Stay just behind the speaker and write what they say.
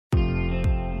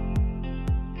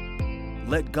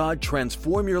let God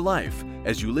transform your life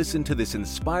as you listen to this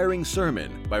inspiring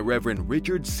sermon by Reverend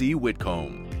Richard C.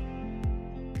 Whitcomb.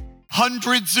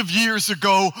 Hundreds of years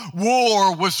ago,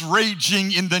 war was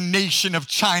raging in the nation of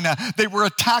China. They were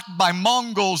attacked by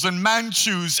Mongols and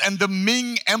Manchus, and the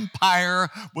Ming Empire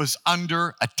was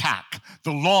under attack.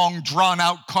 The long,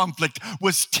 drawn-out conflict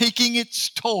was taking its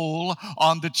toll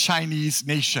on the Chinese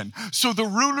nation. So the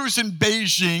rulers in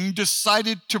Beijing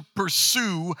decided to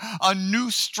pursue a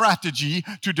new strategy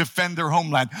to defend their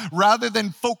homeland. Rather than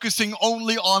focusing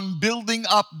only on building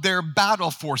up their battle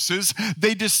forces,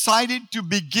 they decided to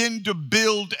begin to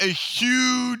build a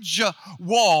huge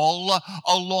wall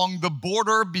along the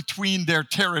border between their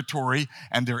territory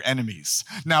and their enemies.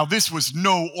 Now, this was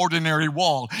no ordinary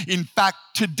wall. In fact,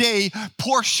 today,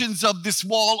 portions of this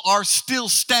wall are still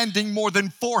standing more than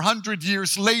 400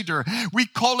 years later. We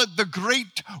call it the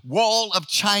Great Wall of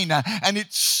China, and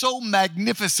it's so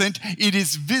magnificent, it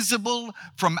is visible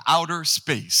from outer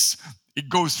space. It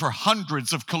goes for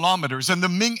hundreds of kilometers, and the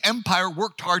Ming Empire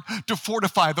worked hard to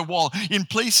fortify the wall. In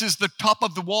places, the top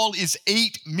of the wall is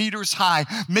 8 meters high,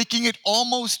 making it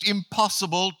almost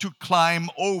impossible to climb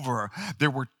over. There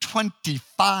were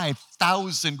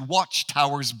 25,000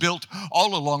 watchtowers built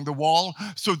all along the wall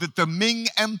so that the Ming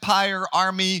Empire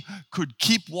army could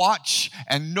keep watch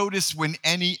and notice when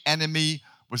any enemy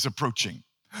was approaching.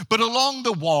 But along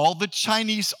the wall, the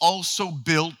Chinese also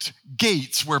built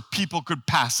gates where people could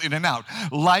pass in and out.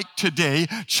 Like today,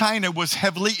 China was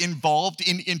heavily involved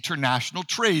in international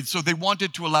trade, so they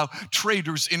wanted to allow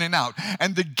traders in and out.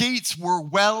 And the gates were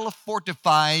well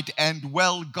fortified and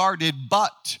well guarded,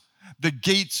 but the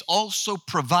gates also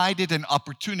provided an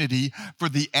opportunity for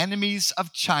the enemies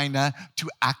of China to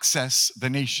access the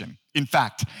nation. In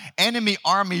fact, enemy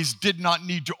armies did not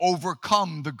need to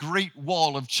overcome the Great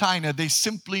Wall of China. They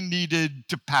simply needed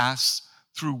to pass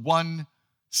through one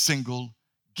single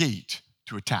gate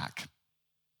to attack.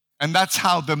 And that's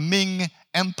how the Ming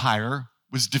Empire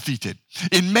was defeated.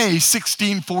 In May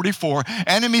 1644,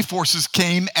 enemy forces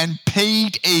came and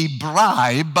paid a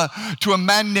bribe to a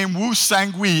man named Wu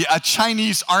Sangui, a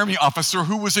Chinese army officer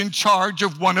who was in charge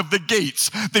of one of the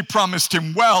gates. They promised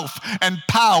him wealth and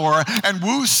power, and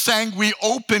Wu Sangui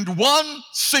opened one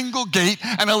single gate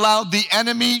and allowed the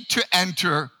enemy to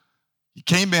enter. He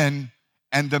came in,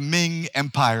 and the Ming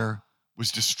Empire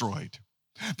was destroyed.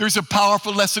 There's a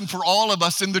powerful lesson for all of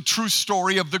us in the true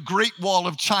story of the Great Wall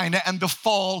of China and the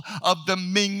fall of the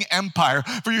Ming Empire.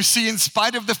 For you see, in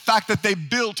spite of the fact that they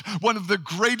built one of the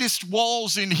greatest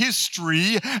walls in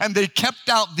history and they kept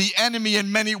out the enemy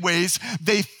in many ways,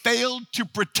 they failed to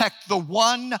protect the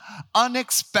one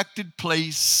unexpected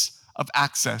place of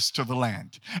access to the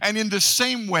land. And in the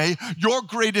same way, your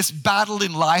greatest battle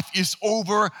in life is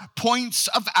over points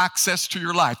of access to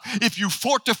your life. If you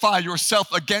fortify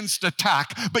yourself against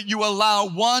attack, but you allow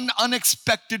one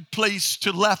unexpected place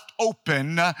to left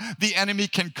open, the enemy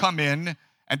can come in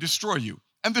and destroy you.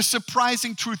 And the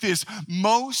surprising truth is,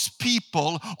 most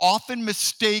people often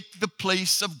mistake the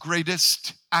place of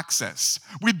greatest access.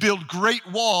 We build great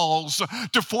walls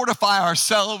to fortify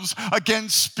ourselves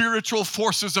against spiritual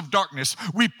forces of darkness.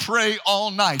 We pray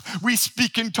all night. We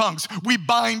speak in tongues. We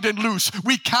bind and loose.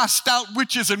 We cast out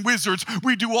witches and wizards.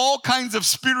 We do all kinds of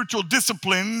spiritual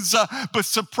disciplines, but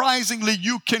surprisingly,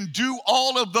 you can do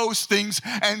all of those things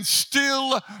and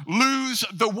still lose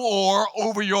the war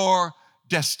over your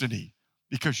destiny,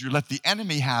 because you let the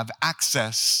enemy have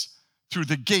access through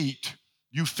the gate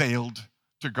you failed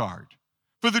to guard.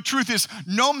 For the truth is,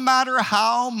 no matter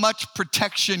how much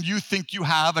protection you think you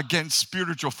have against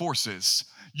spiritual forces,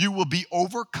 you will be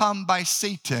overcome by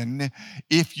Satan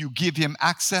if you give him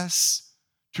access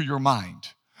to your mind.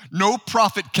 No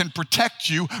prophet can protect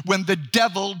you when the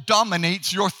devil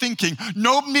dominates your thinking.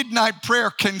 No midnight prayer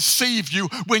can save you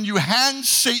when you hand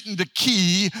Satan the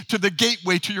key to the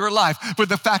gateway to your life. For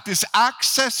the fact is,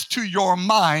 access to your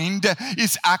mind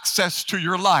is access to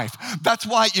your life. That's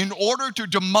why in order to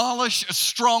demolish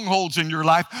strongholds in your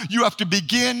life, you have to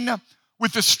begin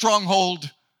with the stronghold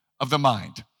of the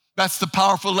mind. That's the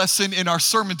powerful lesson in our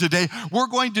sermon today. We're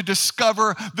going to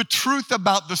discover the truth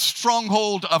about the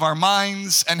stronghold of our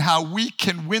minds and how we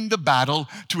can win the battle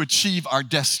to achieve our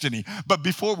destiny. But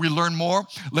before we learn more,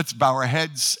 let's bow our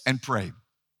heads and pray.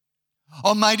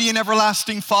 Almighty and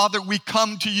everlasting Father, we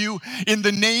come to you in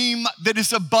the name that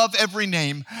is above every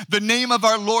name, the name of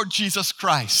our Lord Jesus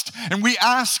Christ. And we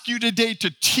ask you today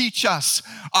to teach us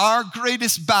our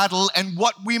greatest battle and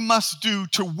what we must do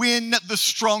to win the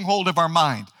stronghold of our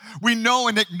mind. We know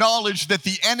and acknowledge that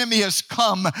the enemy has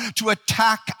come to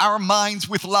attack our minds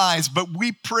with lies, but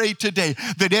we pray today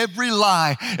that every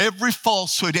lie, every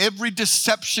falsehood, every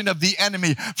deception of the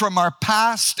enemy from our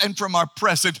past and from our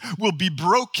present will be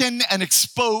broken and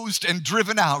exposed and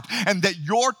driven out, and that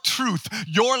your truth,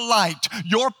 your light,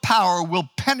 your power will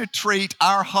penetrate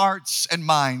our hearts and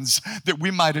minds that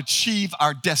we might achieve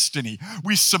our destiny.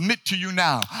 We submit to you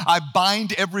now. I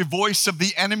bind every voice of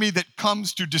the enemy that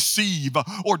comes to deceive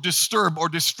or disturb or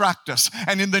distract us.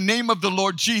 And in the name of the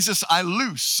Lord Jesus, I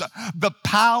loose the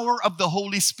power of the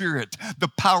Holy Spirit, the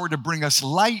power to bring us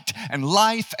light and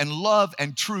life and love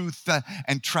and truth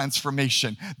and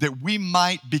transformation, that we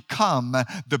might become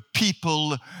the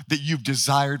people that you've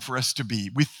desired for us to be.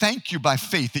 We thank you by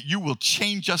faith that you will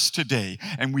change us today,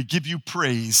 and we give you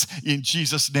praise in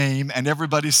Jesus' name. And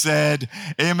everybody said,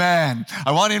 amen.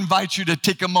 I want to invite you to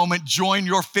take a moment, join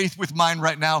your faith with mine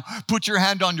right now. Put your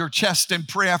hand on your chest and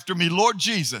pray after me. Lord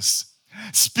Jesus,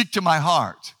 speak to my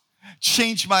heart.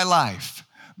 Change my life.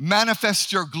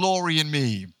 Manifest your glory in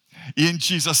me. In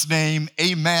Jesus' name,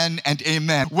 amen and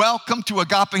amen. Welcome to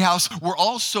Agape House. We're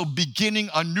also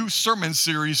beginning a new sermon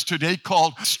series today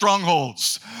called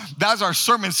Strongholds. That's our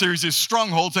sermon series, is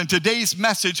Strongholds, and today's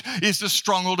message is the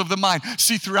Stronghold of the Mind.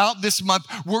 See, throughout this month,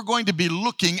 we're going to be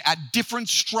looking at different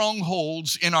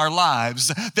strongholds in our lives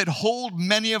that hold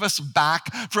many of us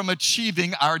back from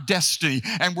achieving our destiny,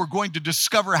 and we're going to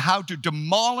discover how to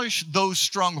demolish those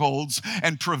strongholds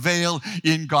and prevail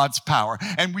in God's power.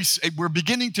 And we're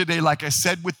beginning today, like I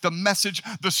said, with the message,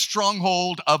 the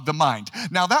stronghold of the mind.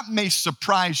 Now, that may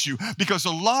surprise you because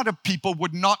a lot of people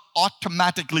would not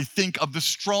automatically think of the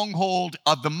stronghold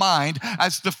of the mind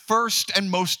as the first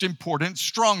and most important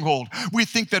stronghold. We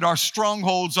think that our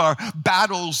strongholds are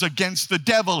battles against the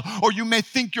devil, or you may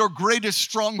think your greatest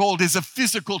stronghold is a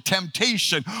physical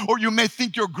temptation, or you may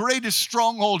think your greatest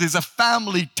stronghold is a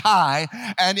family tie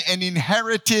and an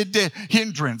inherited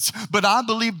hindrance. But I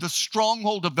believe the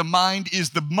stronghold of the mind is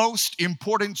the most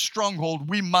important stronghold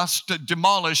we must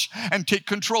demolish and take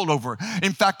control over.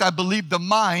 In fact, I believe the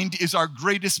mind is our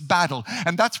greatest battle,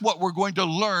 and that's what we're going to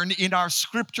learn in our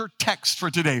scripture text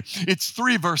for today. It's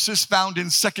 3 verses found in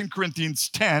 2 Corinthians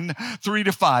 10,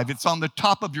 3-5. It's on the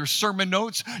top of your sermon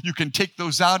notes. You can take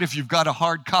those out if you've got a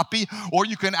hard copy, or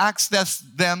you can access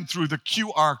them through the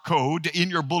QR code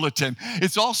in your bulletin.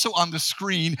 It's also on the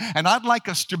screen, and I'd like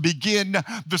us to begin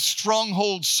the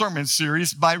Stronghold sermon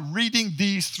series by reading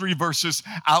these 3 verses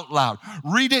out loud.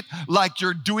 Read it like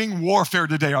you're doing warfare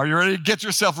today. Are you ready? Get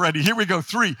yourself ready. Here we go.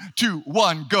 3, 2,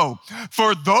 1, go.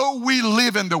 For though we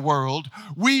live in the world,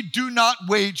 we do not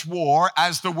wage war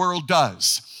as the world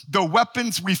does. The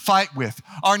weapons we fight with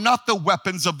are not the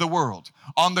weapons of the world.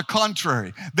 On the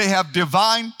contrary, they have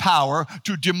divine power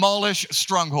to demolish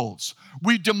strongholds.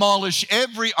 We demolish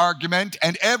every argument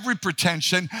and every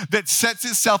pretension that sets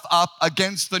itself up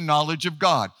against the knowledge of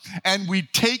God. And we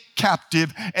take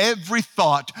captive every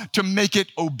thought to make it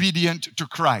obedient to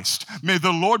Christ. May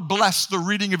the Lord bless the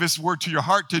reading of his word to your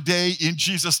heart today in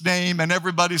Jesus' name. And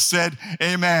everybody said,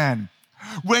 amen.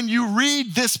 When you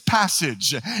read this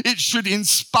passage, it should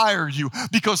inspire you,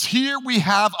 because here we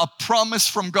have a promise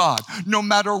from God. No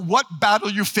matter what battle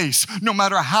you face, no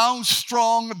matter how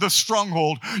strong the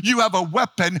stronghold, you have a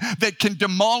weapon that can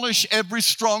demolish every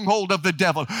stronghold of the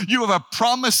devil. You have a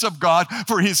promise of God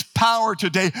for his power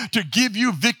today to give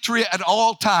you victory at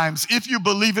all times. If you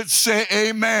believe it, say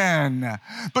amen.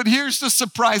 But here's the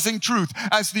surprising truth.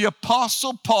 As the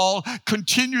Apostle Paul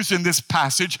continues in this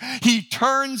passage, he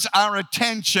turns our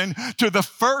attention to the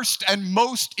first and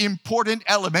most important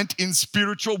element in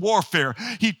spiritual warfare.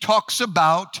 He talks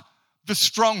about the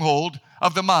stronghold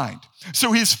of the mind.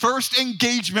 So his first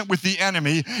engagement with the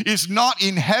enemy is not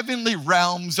in heavenly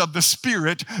realms of the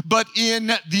spirit, but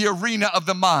in the arena of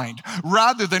the mind.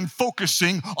 Rather than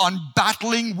focusing on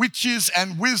battling witches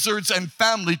and wizards and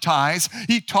family ties,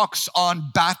 he talks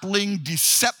on battling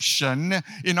deception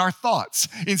in our thoughts.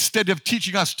 Instead of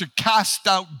teaching us to cast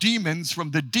out demons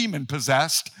from the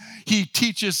demon-possessed, he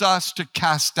teaches us to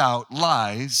cast out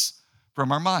lies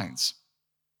from our minds.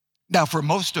 Now, for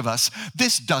most of us,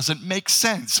 this doesn't make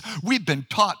sense. We've been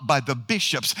taught by the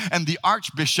bishops and the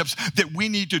archbishops that we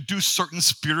need to do certain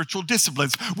spiritual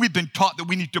disciplines. We've been taught that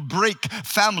we need to break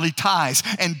family ties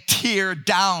and tear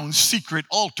down secret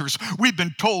altars. We've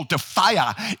been told to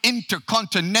fire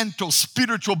intercontinental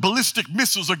spiritual ballistic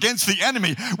missiles against the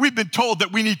enemy. We've been told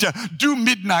that we need to do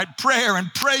midnight prayer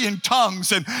and pray in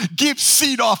tongues and give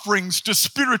seed offerings to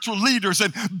spiritual leaders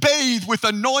and bathe with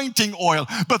anointing oil.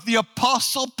 But the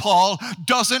Apostle Paul Paul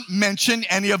doesn't mention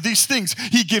any of these things.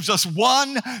 He gives us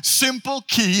one simple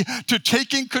key to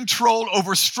taking control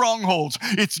over strongholds.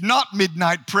 It's not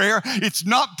midnight prayer. It's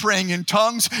not praying in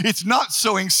tongues. It's not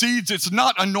sowing seeds. It's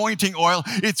not anointing oil.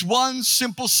 It's one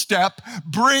simple step.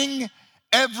 Bring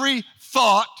every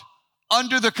thought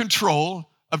under the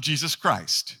control of Jesus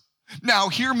Christ. Now,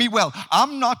 hear me well.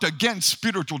 I'm not against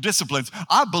spiritual disciplines.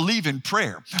 I believe in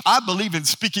prayer. I believe in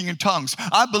speaking in tongues.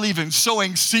 I believe in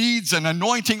sowing seeds and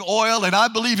anointing oil, and I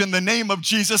believe in the name of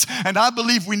Jesus, and I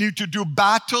believe we need to do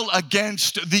battle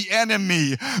against the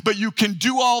enemy. But you can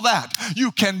do all that.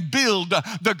 You can build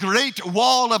the great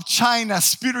wall of China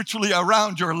spiritually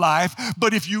around your life,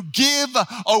 but if you give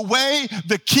away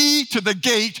the key to the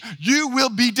gate, you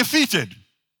will be defeated.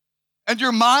 And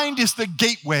your mind is the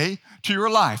gateway to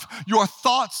your life. Your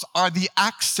thoughts are the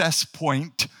access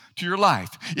point to your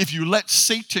life. If you let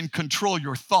Satan control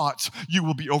your thoughts, you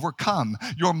will be overcome.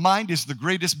 Your mind is the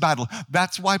greatest battle.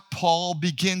 That's why Paul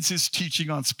begins his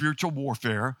teaching on spiritual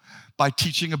warfare by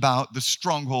teaching about the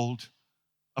stronghold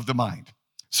of the mind.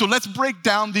 So let's break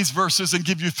down these verses and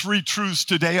give you 3 truths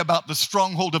today about the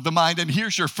stronghold of the mind. And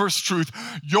here's your first truth.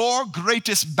 Your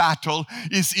greatest battle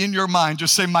is in your mind.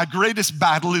 Just say, my greatest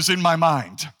battle is in my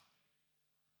mind.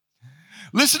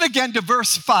 Listen again to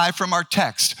verse 5 from our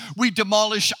text. We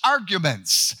demolish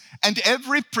arguments and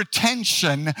every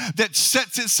pretension that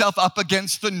sets itself up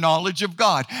against the knowledge of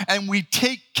God. And we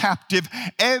take captive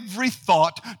every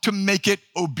thought to make it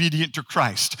obedient to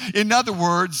Christ. In other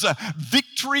words,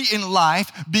 victory in life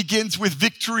begins with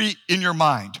victory in your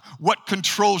mind. What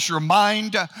controls your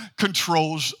mind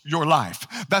controls your life.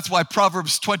 That's why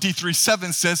Proverbs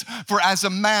 23:7 says, for as a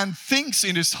man thinks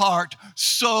in his heart,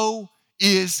 so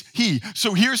is he.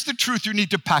 So here's the truth you need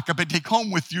to pack up and take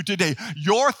home with you today.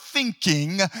 Your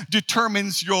thinking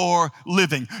determines your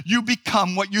living. You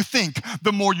become what you think.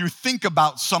 The more you think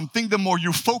about something, the more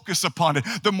you focus upon it.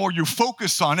 The more you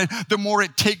focus on it, the more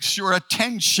it takes your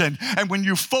attention. And when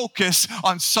you focus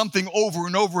on something over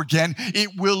and over again, it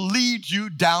will lead you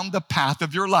down the path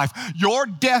of your life. Your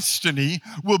destiny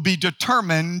will be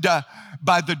determined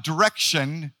by the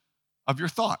direction of your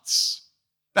thoughts.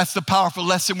 That's the powerful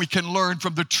lesson we can learn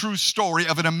from the true story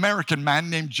of an American man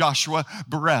named Joshua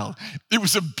Burrell. It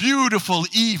was a beautiful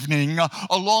evening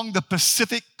along the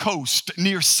Pacific coast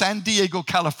near San Diego,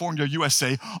 California,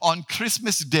 USA, on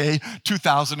Christmas Day,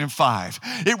 2005.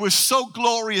 It was so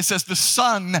glorious as the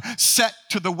sun set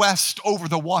to the west over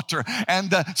the water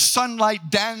and the sunlight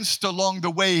danced along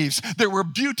the waves. There were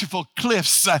beautiful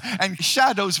cliffs and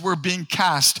shadows were being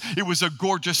cast. It was a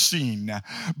gorgeous scene.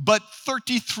 But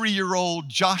 33-year-old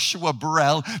Joshua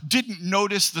Burrell didn't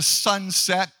notice the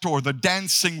sunset or the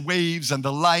dancing waves and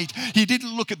the light. He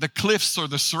didn't look at the cliffs or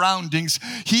the surroundings.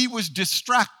 He was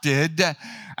distracted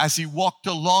as he walked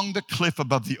along the cliff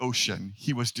above the ocean.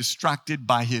 He was distracted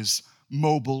by his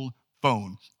mobile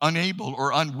phone. Unable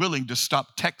or unwilling to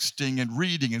stop texting and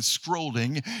reading and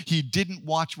scrolling, he didn't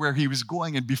watch where he was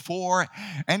going. And before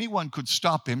anyone could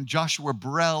stop him, Joshua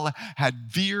Burrell had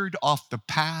veered off the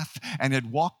path and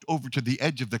had walked over to the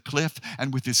edge of the cliff.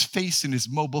 And with his face in his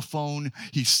mobile phone,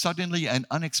 he suddenly and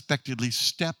unexpectedly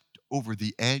stepped over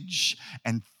the edge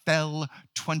and fell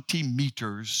 20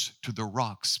 meters to the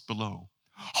rocks below.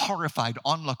 Horrified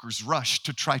onlookers rushed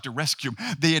to try to rescue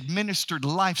him. They administered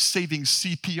life-saving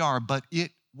CPR, but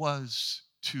it was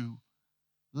too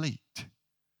late.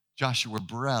 Joshua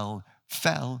Burrell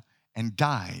fell and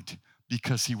died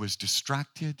because he was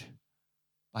distracted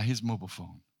by his mobile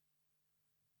phone.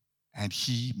 And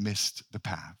he missed the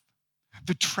path.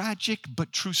 The tragic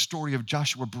but true story of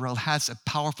Joshua Burrell has a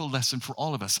powerful lesson for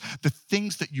all of us. The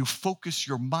things that you focus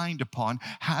your mind upon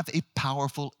have a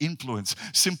powerful influence.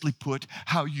 Simply put,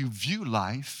 how you view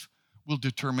life will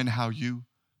determine how you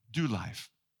do life.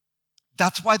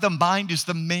 That's why the mind is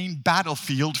the main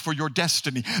battlefield for your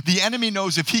destiny. The enemy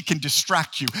knows if he can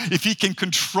distract you, if he can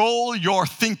control your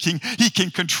thinking, he can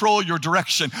control your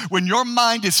direction. When your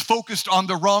mind is focused on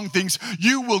the wrong things,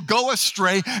 you will go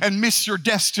astray and miss your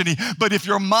destiny. But if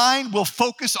your mind will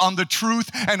focus on the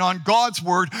truth and on God's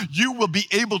word, you will be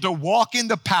able to walk in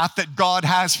the path that God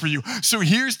has for you. So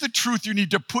here's the truth you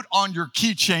need to put on your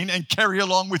keychain and carry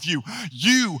along with you.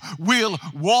 You will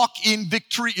walk in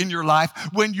victory in your life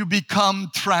when you become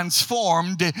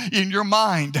transformed in your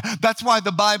mind. That's why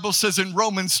the Bible says in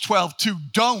Romans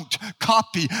 12:2, don't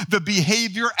copy the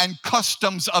behavior and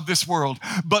customs of this world,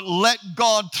 but let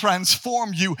God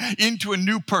transform you into a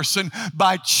new person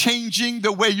by changing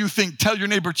the way you think. Tell your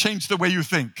neighbor, change the way you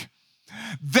think.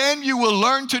 Then you will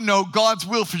learn to know God's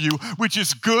will for you, which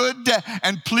is good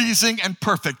and pleasing and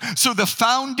perfect. So the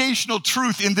foundational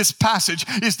truth in this passage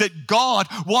is that God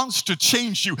wants to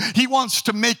change you. He wants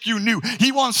to make you new.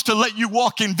 He wants to let you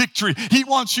walk in victory. He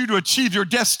wants you to achieve your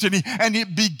destiny. And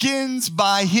it begins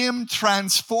by Him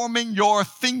transforming your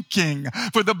thinking.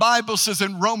 For the Bible says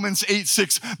in Romans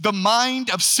 8:6, the mind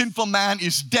of sinful man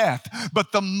is death,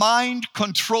 but the mind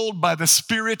controlled by the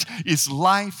Spirit is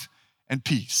life and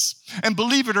peace. And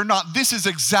believe it or not, this is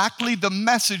exactly the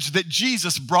message that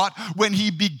Jesus brought when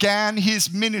He began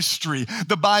His ministry.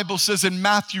 The Bible says in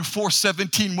Matthew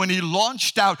 4:17, when He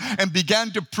launched out and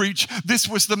began to preach, this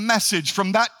was the message.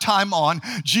 From that time on,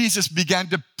 Jesus began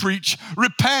to preach,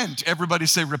 repent. Everybody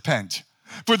say repent.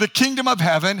 For the kingdom of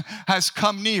heaven has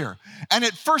come near. And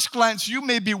at first glance, you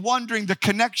may be wondering the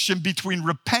connection between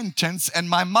repentance and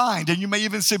my mind. And you may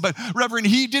even say, but Reverend,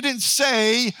 He didn't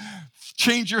say,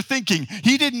 change your thinking.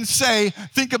 He didn't say,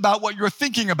 think about what you're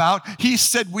thinking about. He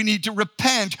said we need to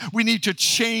repent. We need to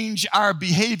change our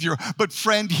behavior. But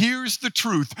friend, here's the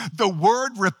truth. The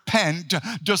word repent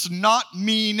does not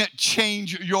mean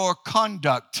change your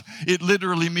conduct. It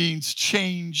literally means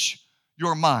change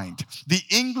your mind. The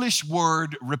English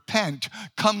word repent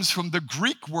comes from the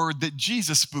Greek word that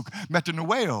Jesus spoke,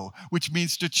 metanoeo, which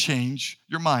means to change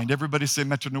your mind. Everybody say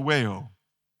metanoeo.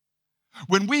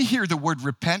 When we hear the word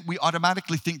repent, we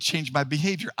automatically think change my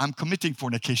behavior. I'm committing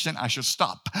fornication, I should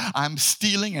stop. I'm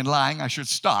stealing and lying, I should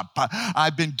stop.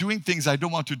 I've been doing things I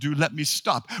don't want to do, let me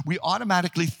stop. We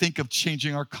automatically think of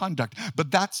changing our conduct, but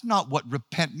that's not what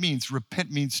repent means.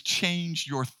 Repent means change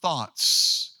your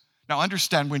thoughts. Now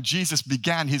understand, when Jesus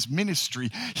began His ministry,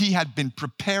 He had been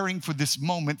preparing for this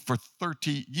moment for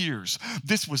 30 years.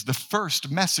 This was the first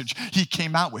message He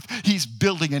came out with. He's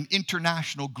building an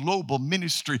international global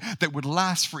ministry that would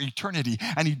last for eternity.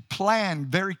 And He planned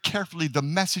very carefully the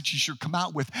message He should come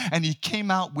out with. And He came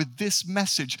out with this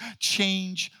message: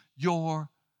 change your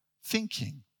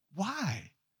thinking.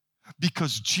 Why?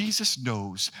 Because Jesus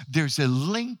knows there's a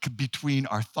link between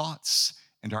our thoughts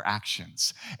and our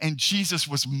actions. And Jesus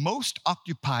was most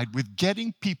occupied with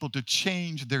getting people to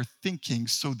change their thinking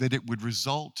so that it would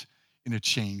result in a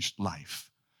changed life.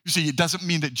 You see, it doesn't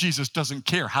mean that Jesus doesn't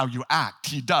care how you act.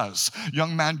 He does.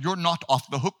 Young man, you're not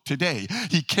off the hook today.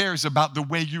 He cares about the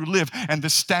way you live and the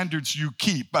standards you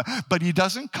keep. But He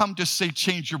doesn't come to say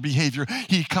change your behavior.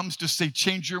 He comes to say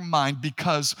change your mind,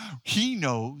 because He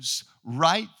knows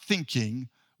right thinking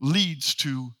leads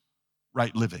to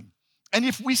right living. And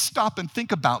if we stop and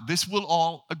think about this, we'll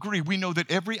all agree. We know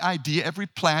that every idea, every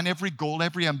plan, every goal,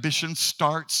 every ambition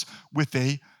starts with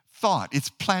a thought. It's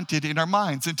planted in our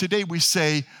minds. And today we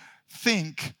say,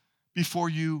 think before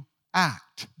you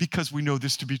act, because we know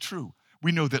this to be true.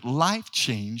 We know that life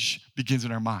change begins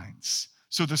in our minds.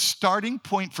 So the starting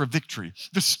point for victory,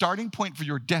 the starting point for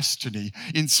your destiny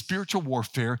in spiritual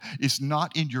warfare is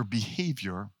not in your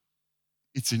behavior,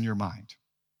 it's in your mind.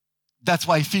 That's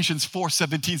why Ephesians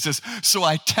 4:17 says, so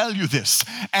I tell you this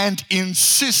and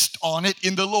insist on it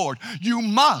in the Lord. You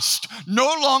must no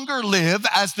longer live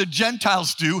as the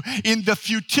Gentiles do in the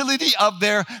futility of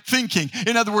their thinking.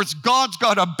 In other words, God's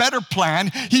got a better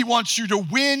plan. He wants you to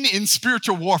win in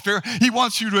spiritual warfare. He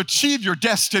wants you to achieve your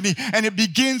destiny, and it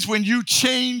begins when you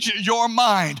change your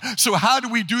mind. So how do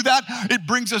we do that? It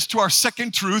brings us to our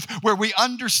second truth, where we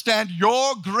understand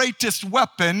your greatest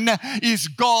weapon is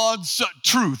God's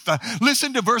truth.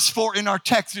 Listen to verse 4 in our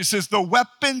text. It says, the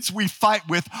weapons we fight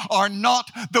with are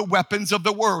not the weapons of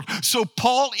the world. So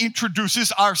Paul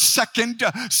introduces our second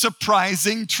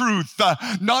surprising truth.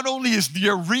 Not only is the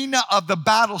arena of the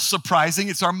battle surprising,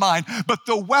 it's our mind, but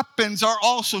the weapons are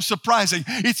also surprising.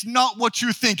 It's not what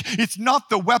you think. It's not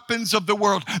the weapons of the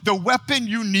world. The weapon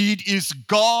you need is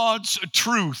God's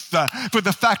truth. For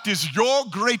the fact is, your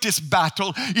greatest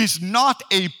battle is not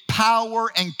a power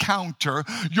encounter.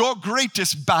 Your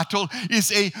greatest battle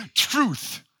is a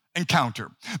truth encounter.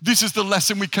 This is the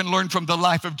lesson we can learn from the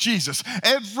life of Jesus.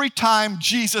 Every time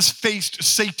Jesus faced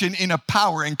Satan in a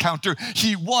power encounter,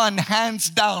 he won hands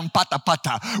down, pata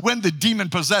pata. When the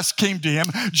demon-possessed came to him,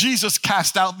 Jesus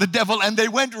cast out the devil and they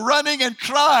went running and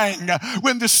crying.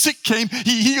 When the sick came,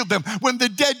 he healed them. When the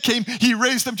dead came, he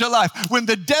raised them to life. When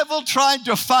the devil tried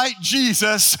to fight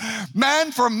Jesus,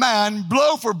 man for man,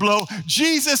 blow for blow,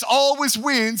 Jesus always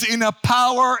wins in a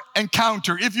power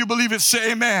encounter. If you believe it,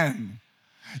 say amen.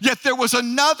 Yet there was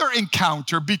another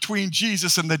encounter between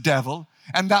Jesus and the devil,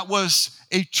 and that was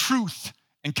a truth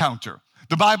encounter.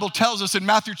 The Bible tells us in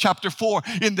Matthew chapter 4,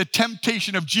 in the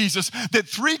temptation of Jesus, that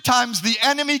 3 times the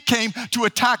enemy came to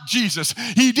attack Jesus.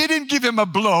 He didn't give him a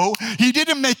blow. He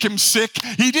didn't make him sick.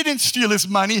 He didn't steal his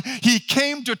money. He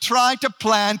came to try to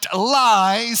plant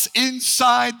lies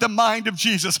inside the mind of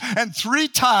Jesus. And 3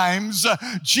 times,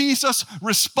 Jesus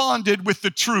responded with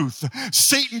the truth.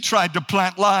 Satan tried to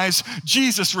plant lies.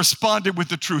 Jesus responded with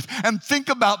the truth. And think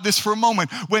about this for a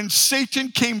moment. When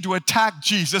Satan came to attack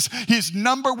Jesus, his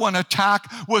number one attack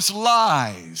was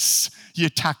lies. He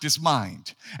attacked his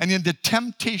mind. And in the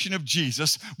temptation of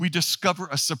Jesus, we discover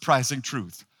a surprising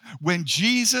truth. When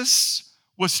Jesus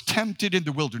was tempted in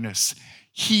the wilderness,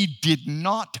 he did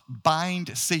not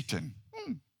bind Satan.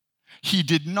 He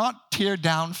did not tear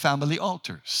down family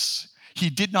altars. He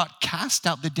did not cast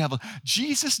out the devil.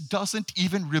 Jesus doesn't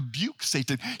even rebuke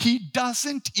Satan. He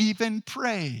doesn't even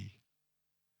pray.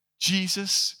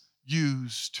 Jesus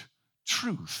used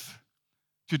truth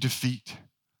to defeat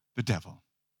the devil.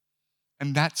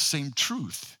 And that same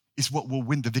truth is what will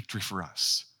win the victory for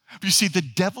us. You see, the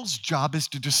devil's job is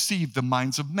to deceive the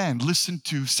minds of men. Listen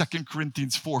to 2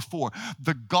 Corinthians 4:4.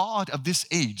 The God of this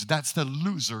age, that's the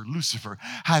loser, Lucifer,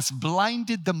 has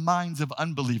blinded the minds of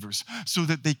unbelievers so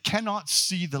that they cannot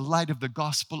see the light of the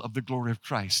gospel of the glory of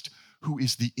Christ, who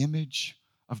is the image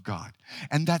of God.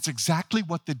 And that's exactly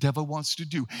what the devil wants to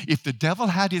do. If the devil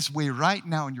had his way right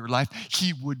now in your life,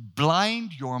 he would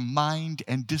blind your mind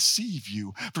and deceive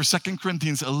you. For 2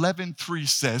 Corinthians 11:3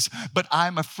 says, "But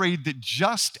I'm afraid that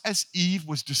just as Eve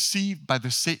was deceived by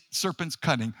the serpent's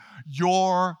cunning,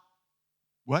 your,"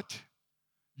 what?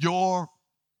 Your,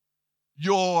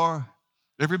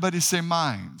 everybody say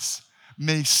minds,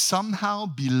 "may somehow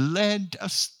be led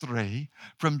astray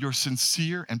from your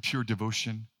sincere and pure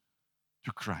devotion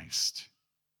to Christ."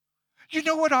 You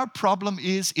know what our problem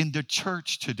is in the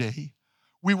church today?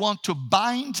 We want to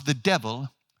bind the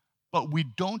devil, but we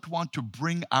don't want to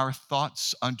bring our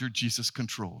thoughts under Jesus'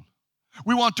 control.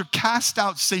 We want to cast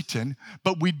out Satan,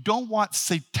 but we don't want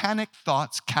satanic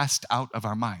thoughts cast out of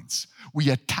our minds. We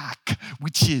attack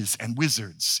witches and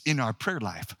wizards in our prayer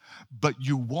life, but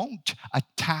you won't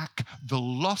attack the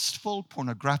lustful,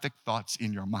 pornographic thoughts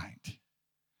in your mind.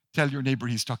 Tell your neighbor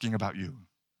he's talking about you.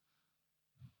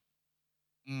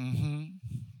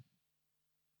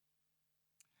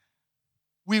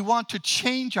 We want to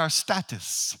change our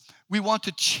status. We want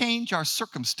to change our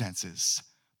circumstances,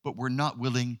 but we're not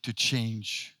willing to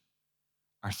change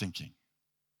our thinking.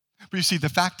 But you see, the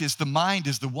fact is, the mind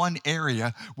is the one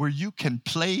area where you can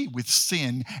play with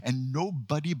sin and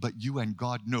nobody but you and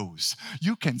God knows.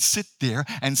 You can sit there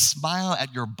and smile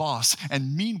at your boss,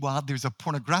 and meanwhile, there's a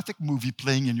pornographic movie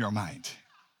playing in your mind.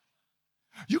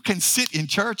 You can sit in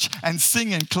church and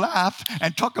sing and clap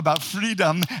and talk about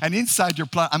freedom, and inside your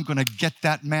plan, I'm going to get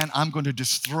that man. I'm going to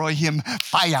destroy him.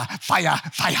 Fire, fire,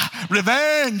 fire.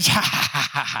 Revenge.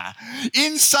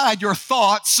 Inside your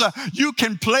thoughts, you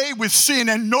can play with sin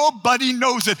and nobody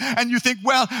knows it. And you think,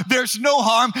 well, there's no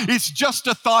harm. It's just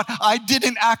a thought. I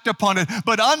didn't act upon it.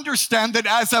 But understand that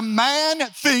as a man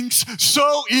thinks,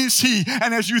 so is he.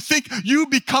 And as you think, you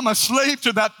become a slave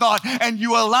to that thought, and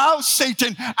you allow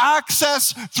Satan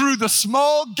access through the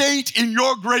small gate in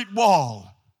your great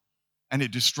wall, and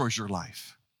it destroys your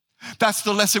life. That's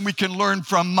the lesson we can learn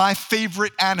from my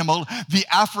favorite animal, the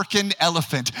African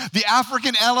elephant. The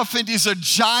African elephant is a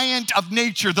giant of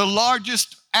nature, the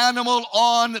largest animal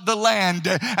on the land.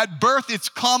 At birth, it's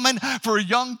common for a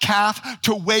young calf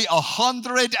to weigh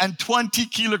 120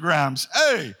 kilograms.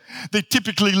 Hey, they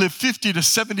typically live 50 to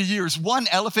 70 years. One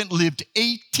elephant lived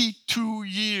 82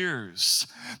 years.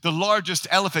 The largest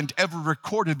elephant ever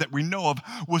recorded that we know of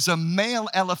was a male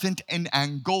elephant in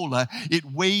Angola. It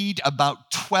weighed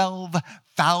about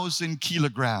 12,000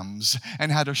 kilograms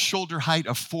and had a shoulder height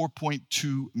of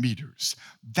 4.2 meters.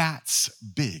 That's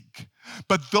big.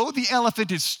 But though the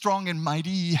elephant is strong and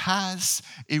mighty, he has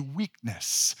a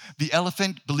weakness. The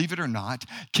elephant, believe it or not,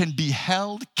 can be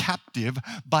held captive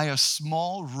by a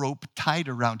small rope tied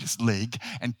around his leg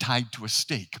and tied to a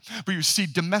stake. But you see,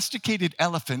 domesticated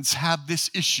elephants have this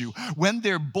issue. When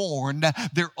they're born,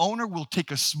 their owner will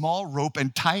take a small rope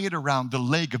and tie it around the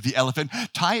leg of the elephant,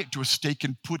 tie it to a stake,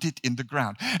 and put it in the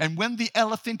ground. And when the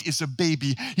elephant is a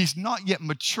baby, he's not yet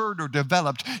matured or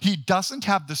developed. He doesn't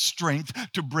have the strength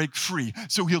to break free.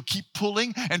 So he'll keep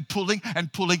pulling and pulling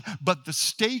and pulling, but the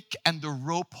stake and the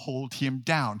rope hold him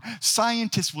down.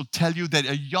 Scientists will tell you that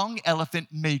a young elephant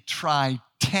may try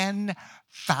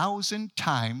 10,000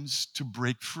 times to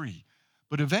break free.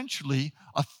 But eventually,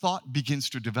 a thought begins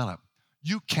to develop.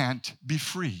 You can't be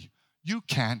free. You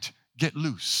can't get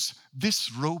loose.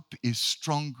 This rope is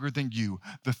stronger than you.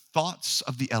 The thoughts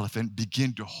of the elephant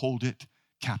begin to hold it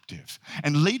captive.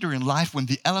 And later in life, when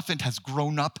the elephant has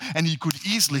grown up and he could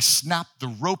easily snap the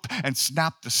rope and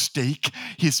snap the stake,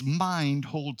 his mind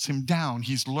holds him down.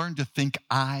 He's learned to think,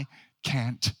 I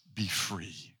can't be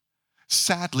free.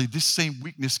 Sadly, this same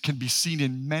weakness can be seen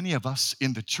in many of us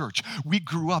in the church. We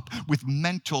grew up with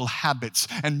mental habits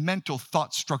and mental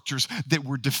thought structures that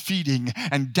were defeating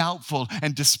and doubtful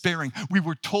and despairing. We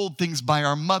were told things by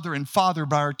our mother and father,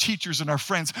 by our teachers and our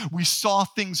friends. We saw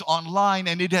things online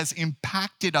and it has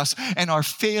impacted us, and our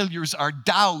failures, our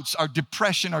doubts, our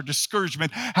depression, our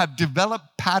discouragement have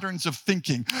developed patterns of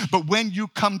thinking. But when you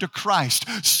come to Christ,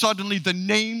 suddenly the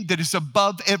name that is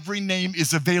above every name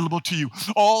is available to you.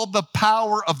 All the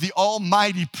power of the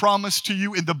Almighty promised to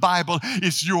you in the Bible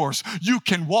is yours. You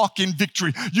can walk in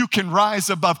victory. You can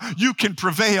rise above. You can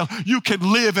prevail. You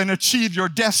can live and achieve your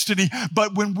destiny.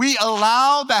 But when we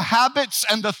allow the habits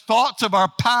and the thoughts of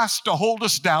our past to hold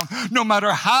us down, no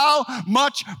matter how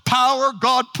much power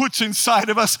God puts inside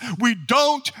of us, we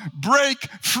don't break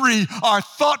free. Our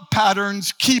thought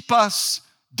patterns keep us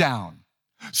down.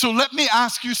 So let me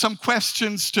ask you some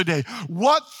questions today.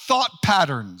 What thought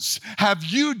patterns have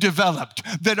you developed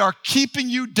that are keeping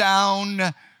you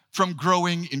down from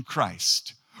growing in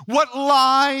Christ? What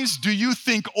lies do you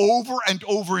think over and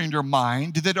over in your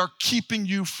mind that are keeping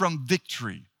you from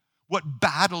victory? What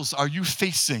battles are you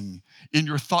facing in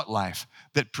your thought life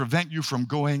that prevent you from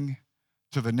going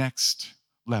to the next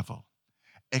level?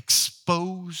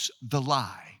 Expose the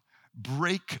lie.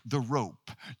 Break the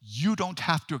rope. You don't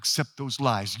have to accept those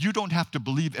lies. You don't have to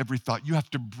believe every thought. You have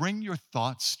to bring your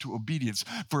thoughts to obedience.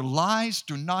 For lies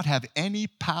do not have any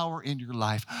power in your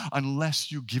life unless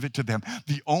you give it to them.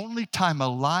 The only time a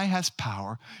lie has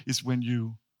power is when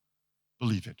you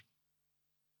believe it.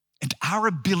 And our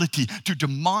ability to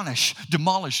demolish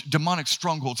demonic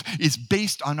strongholds is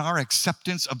based on our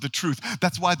acceptance of the truth.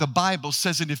 That's why the Bible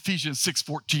says in Ephesians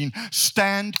 6:14,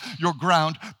 stand your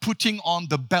ground, putting on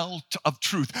the belt of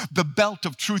truth. The belt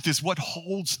of truth is what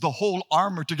holds the whole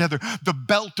armor together. The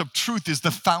belt of truth is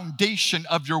the foundation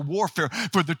of your warfare,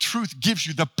 for the truth gives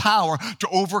you the power to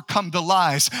overcome the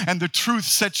lies, and the truth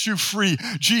sets you free.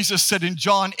 Jesus said in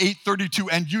John 8:32,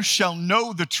 and you shall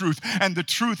know the truth, and the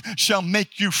truth shall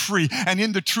make you free. And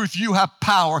in the truth, you have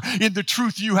power. In the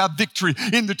truth, you have victory.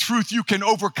 In the truth, you can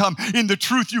overcome. In the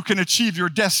truth, you can achieve your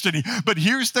destiny. But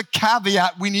here's the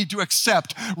caveat we need to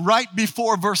accept. Right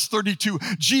before verse 32,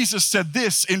 Jesus said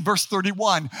this in verse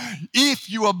 31, if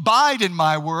you abide in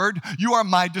my word, you are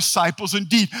my disciples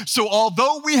indeed. So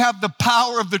although we have the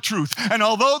power of the truth, and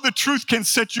although the truth can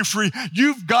set you free,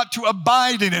 you've got to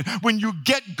abide in it. When you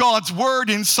get God's word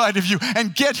inside of you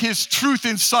and get his truth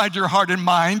inside your heart and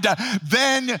mind,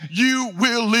 then you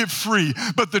will live free.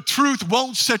 But the truth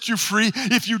won't set you free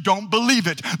if you don't believe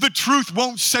it. The truth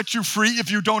won't set you free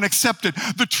if you don't accept it.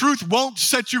 The truth won't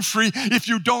set you free if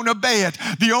you don't obey it.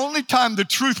 The only time the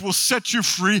truth will set you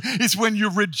free is when you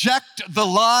reject the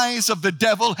lies of the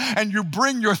devil and you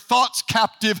bring your thoughts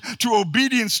captive to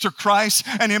obedience to Christ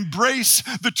and embrace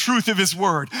the truth of his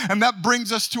word. And that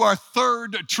brings us to our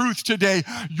third truth today.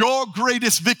 Your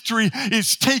greatest victory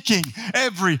is taking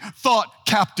every thought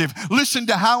captive. Listen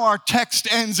to how our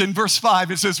text ends in verse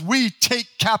 5. It says, we take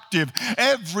captive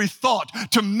every thought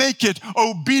to make it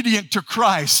obedient to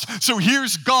Christ. So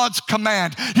here's God's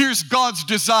command. Here's God's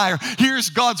desire. Here's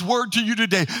God's word to you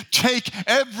today. Take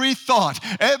every thought,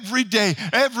 every day,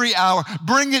 every hour,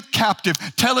 bring it captive.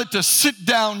 Tell it to sit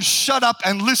down, shut up,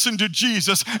 and listen to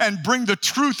Jesus, and bring the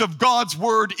truth of God's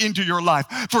word into your life.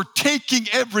 For taking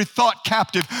every thought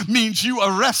captive means you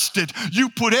arrest it. You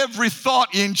put every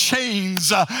thought in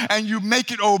chains, and you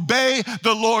make it obey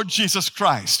the Lord Jesus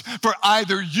Christ. For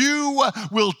either you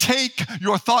will take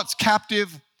your thoughts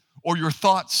captive or your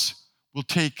thoughts will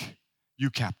take you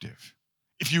captive.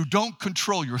 If you don't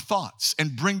control your thoughts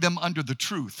and bring them under the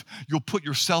truth, you'll put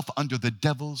yourself under the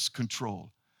devil's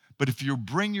control. But if you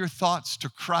bring your thoughts to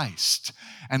Christ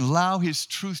and allow his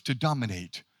truth to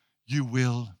dominate, you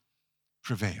will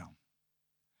prevail.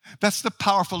 That's the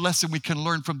powerful lesson we can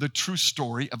learn from the true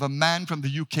story of a man from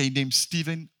the UK named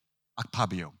Stephen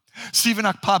Akpabio. Stephen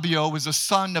Akpabio was a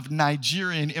son of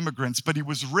Nigerian immigrants, but he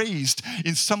was raised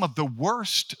in some of the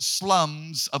worst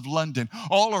slums of London.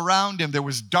 All around him, there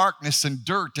was darkness and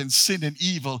dirt and sin and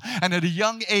evil. And at a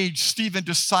young age, Stephen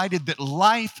decided that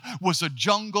life was a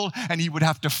jungle and he would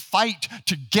have to fight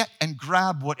to get and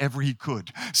grab whatever he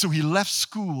could. So he left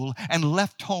school and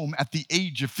left home at the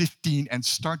age of 15 and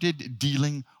started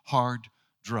dealing hard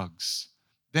drugs.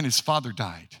 Then his father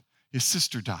died. His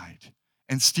sister died.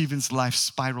 And Stephen's life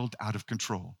spiraled out of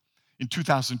control. In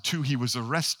 2002, he was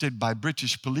arrested by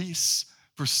British police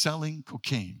for selling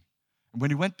cocaine. And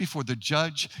when he went before the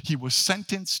judge, he was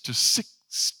sentenced to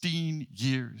 16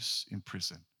 years in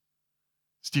prison.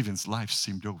 Stephen's life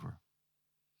seemed over.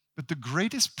 But the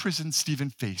greatest prison Stephen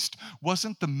faced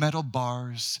wasn't the metal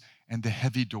bars and the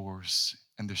heavy doors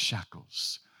and the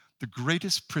shackles. The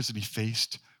greatest prison he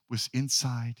faced was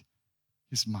inside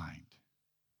his mind.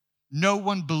 No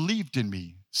one believed in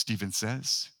me, Stephen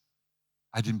says.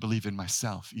 I didn't believe in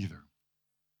myself either.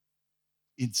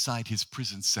 Inside his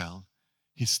prison cell,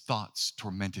 his thoughts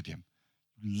tormented him.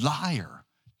 Liar,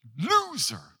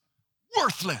 loser,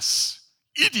 worthless,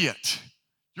 idiot.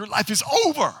 Your life is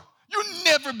over. You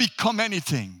never become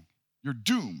anything. You're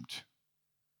doomed.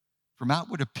 From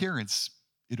outward appearance,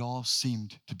 it all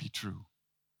seemed to be true.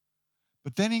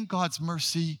 But then in God's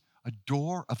mercy, a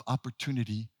door of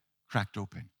opportunity cracked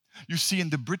open. You see,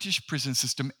 in the British prison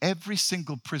system, every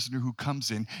single prisoner who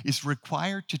comes in is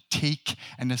required to take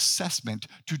an assessment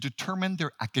to determine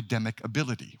their academic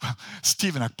ability. Well,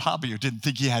 Stephen Akpabio didn't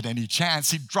think he had any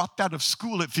chance. He dropped out of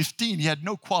school at 15. He had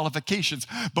no qualifications.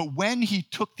 But when he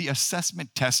took the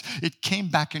assessment test, it came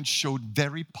back and showed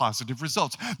very positive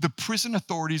results. The prison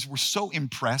authorities were so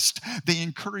impressed, they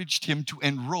encouraged him to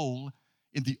enroll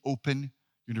in the Open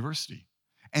University.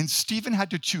 And Stephen had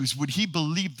to choose, would he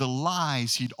believe the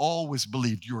lies he'd always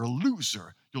believed? You're a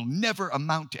loser. You'll never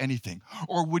amount to anything.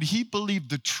 Or would he believe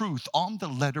the truth on the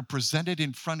letter presented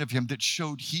in front of him that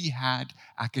showed he had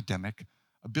academic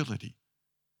ability?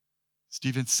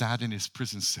 Stephen sat in his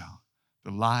prison cell.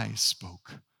 The lies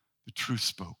spoke. The truth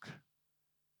spoke.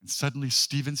 And suddenly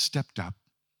Stephen stepped up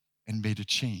and made a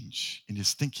change in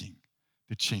his thinking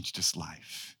that changed his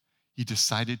life. He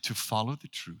decided to follow the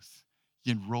truth. He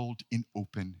enrolled in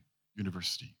Open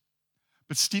University.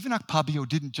 But Stephen Akpabio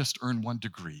didn't just earn one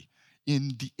degree.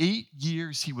 In the 8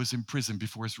 years he was in prison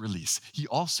before his release, he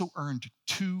also earned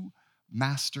 2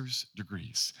 master's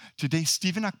degrees. Today,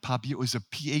 Stephen Akpabio is a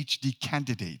PhD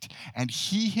candidate, and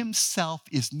he himself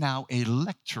is now a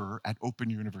lecturer at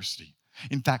Open University.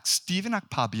 In fact, Stephen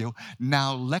Akpabio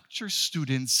now lectures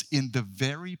students in the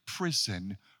very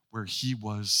prison where he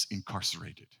was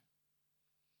incarcerated.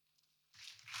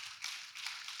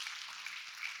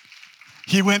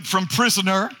 He went from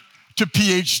prisoner to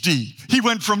PhD. He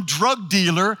went from drug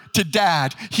dealer to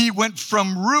dad. He went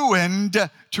from ruined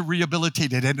to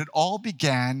rehabilitated. And it all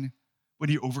began when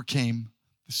he overcame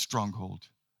the stronghold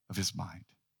of his mind.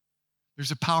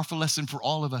 There's a powerful lesson for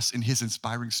all of us in his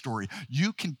inspiring story.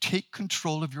 You can take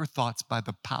control of your thoughts by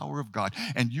the power of God,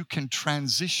 and you can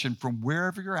transition from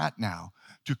wherever you're at now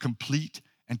to complete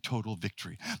and total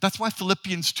victory. That's why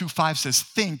Philippians 2:5 says,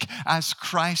 think as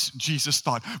Christ Jesus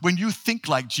thought. When you think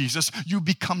like Jesus, you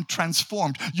become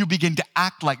transformed. You begin to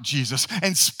act like Jesus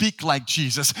and speak like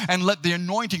Jesus and let the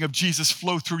anointing of Jesus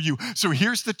flow through you. So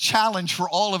here's the challenge for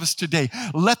all of us today.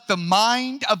 Let the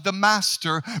mind of the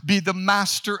master be the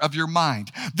master of your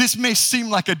mind. This may seem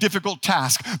like a difficult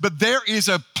task, but there is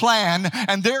a plan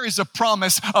and there is a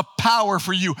promise of power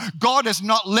for you. God has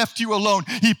not left you alone.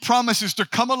 He promises to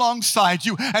come alongside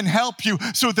you and help you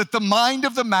so that the mind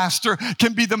of the master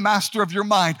can be the master of your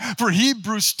mind. For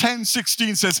Hebrews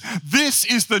 10:16 says, this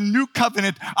is the new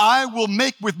covenant I will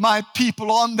make with my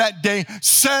people on that day,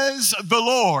 says the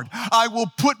Lord. I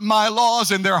will put my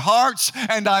laws in their hearts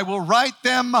and I will write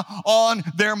them on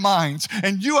their minds.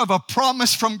 And you have a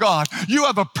promise from God. You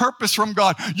have a purpose from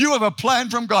God. You have a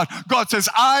plan from God. God says,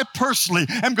 I personally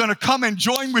am going to come and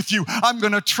join with you. I'm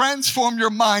going to transform your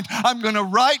mind. I'm going to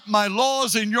write my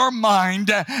laws in your mind,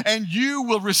 and you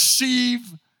will receive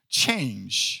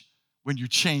change when you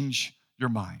change your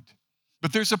mind.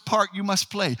 But there's a part you must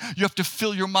play. You have to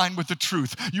fill your mind with the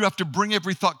truth. You have to bring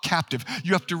every thought captive.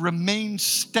 You have to remain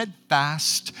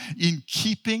steadfast in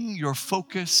keeping your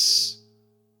focus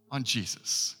on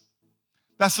Jesus.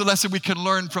 That's the lesson we can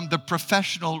learn from the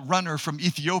professional runner from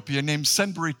Ethiopia named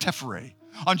Senbere Tefere.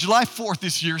 On July 4th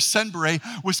this year, Senbere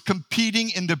was competing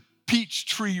in the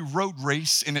Peachtree Road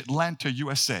Race in Atlanta,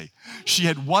 USA. She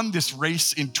had won this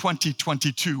race in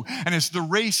 2022, and as the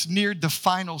race neared the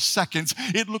final seconds,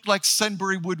 it looked like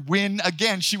Senbere would win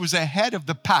again. She was ahead of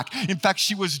the pack. In fact,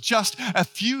 she was just a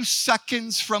few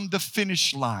seconds from the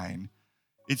finish line.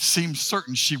 It seemed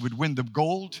certain she would win the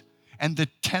gold and the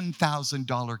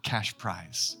 $10,000 cash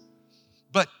prize.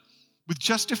 But with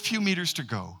just a few meters to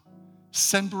go,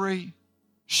 Senbere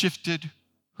shifted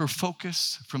her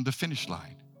focus from the finish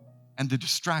line, and the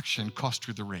distraction cost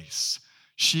her the race.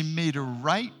 She made a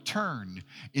right turn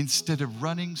instead of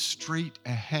running straight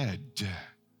ahead.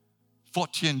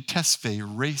 Fotien Tesfaye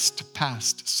raced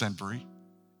past Senbere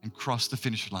and crossed the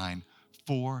finish line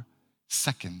 4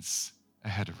 seconds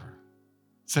ahead of her.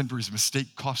 Senbere's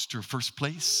mistake cost her first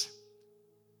place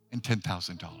and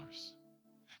 $10,000.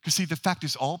 Because see, the fact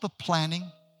is all the planning,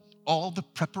 all the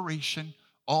preparation,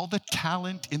 all the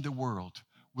talent in the world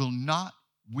will not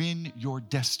win your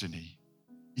destiny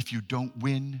if you don't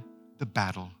win the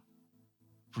battle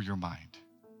for your mind.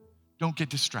 Don't get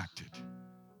distracted.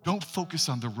 Don't focus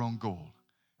on the wrong goal.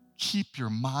 Keep your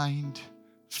mind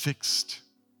fixed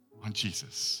on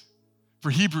Jesus. For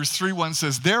Hebrews 3:1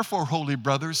 says, therefore, holy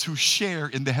brothers who share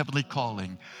in the heavenly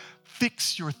calling,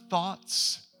 fix your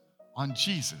thoughts on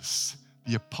Jesus,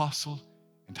 the apostle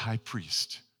and high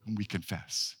priest whom we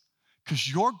confess.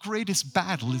 Because your greatest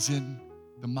battle is in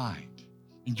the mind.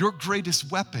 And your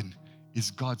greatest weapon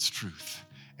is God's truth.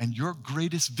 And your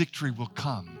greatest victory will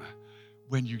come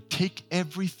when you take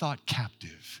every thought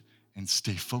captive and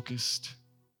stay focused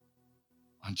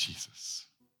on Jesus.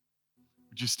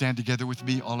 Would you stand together with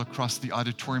me all across the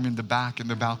auditorium, in the back, in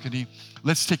the balcony?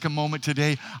 Let's take a moment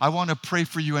today. I want to pray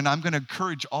for you, and I'm going to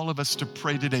encourage all of us to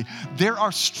pray today. There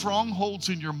are strongholds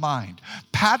in your mind,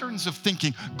 patterns of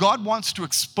thinking. God wants to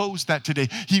expose that today.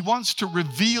 He wants to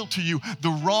reveal to you the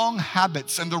wrong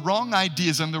habits and the wrong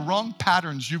ideas and the wrong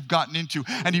patterns you've gotten into,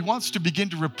 and He wants to begin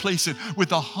to replace it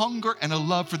with a hunger and a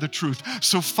love for the truth.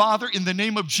 So, Father, in the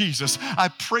name of Jesus, I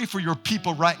pray for your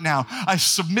people right now. I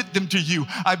submit them to you.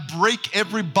 I break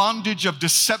every bondage of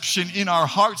deception in our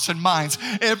hearts and minds,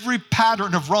 every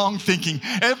pattern of wrong thinking,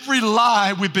 every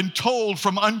lie we've been told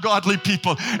from ungodly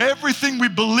people, everything we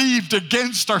believed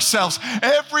against ourselves,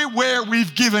 everywhere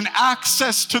we've given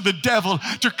access to the devil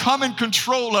to come and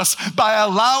control us by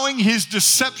allowing his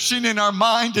deception in our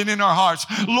mind and in our hearts.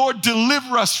 Lord,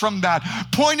 deliver us from that.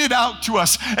 Point it out to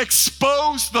us.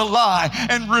 Expose the lie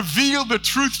and reveal the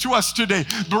truth to us today.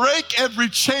 Break every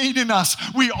chain in us.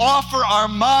 We offer our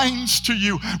minds to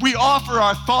you. We offer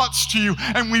our thoughts to you,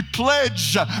 and we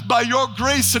pledge by your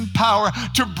grace and power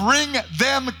to bring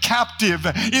them captive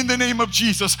in the name of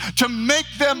Jesus, to make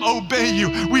them obey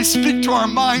you. We speak to our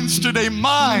minds today.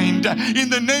 Mind, in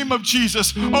the name of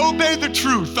Jesus, obey the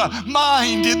truth.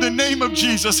 Mind, in the name of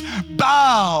Jesus,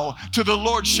 bow to the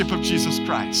lordship of Jesus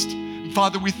Christ.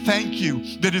 Father, we thank you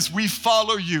that as we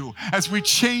follow you, as we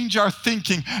change our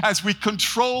thinking, as we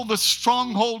control the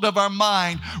stronghold of our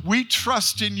mind, we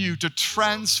trust in you to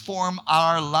transform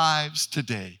our lives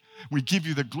today. We give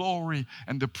you the glory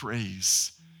and the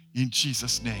praise in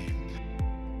Jesus' name.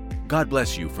 God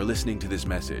bless you for listening to this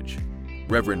message.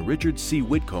 Reverend Richard C.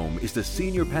 Whitcomb is the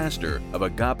senior pastor of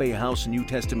Agape House New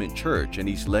Testament Church in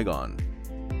East Legon.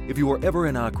 If you are ever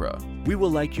in Accra, we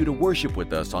would like you to worship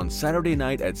with us on Saturday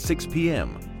night at 6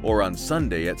 p.m. or on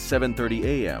Sunday at 7:30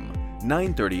 a.m.,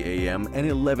 9:30 a.m., and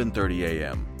 11:30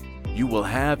 a.m. You will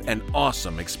have an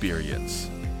awesome experience.